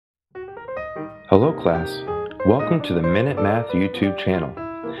Hello class, welcome to the Minute Math YouTube channel.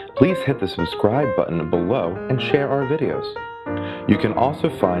 Please hit the subscribe button below and share our videos. You can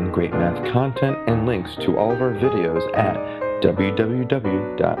also find great math content and links to all of our videos at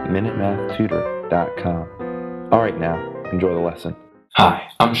www.minutemathtutor.com. Alright now, enjoy the lesson. Hi,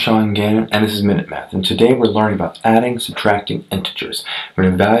 I'm Sean Gannon and this is Minute Math, and today we're learning about adding, subtracting integers. We're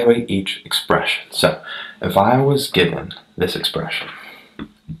going to evaluate each expression. So, if I was given this expression,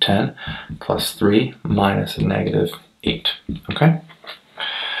 10 plus 3 minus a negative 8, okay?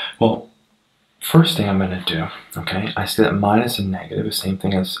 Well, first thing I'm going to do, okay, I see that minus a negative is the same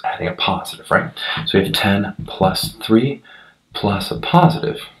thing as adding a positive, right? So we have 10 plus 3 plus a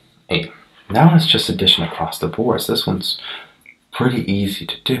positive 8. Now it's just addition across the board. So this one's pretty easy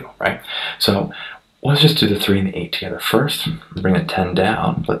to do, right? So let's just do the 3 and the 8 together first. Bring the 10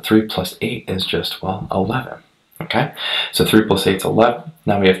 down, but 3 plus 8 is just, well, 11. Okay? So 3 plus 8 is 11.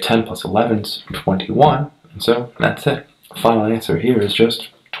 Now we have 10 plus 11 is 21. And so that's it. The final answer here is just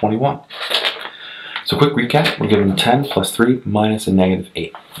 21. So quick recap, we're given 10 plus 3 minus a negative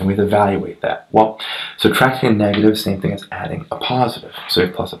 8. And we evaluate that. Well, subtracting a negative, same thing as adding a positive. So we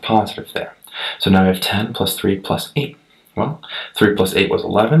have plus a positive there. So now we have 10 plus 3 plus 8. Well, 3 plus 8 was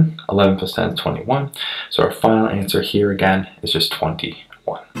 11. 11 plus 10 is 21. So our final answer here again is just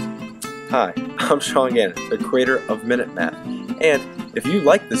 21. Hi, I'm Sean Gannon, the creator of Minute Math. And if you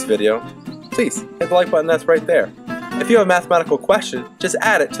like this video, please hit the like button that's right there. If you have a mathematical question, just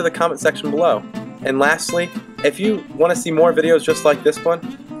add it to the comment section below. And lastly, if you want to see more videos just like this one,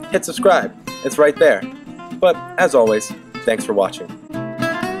 hit subscribe. It's right there. But as always, thanks for watching.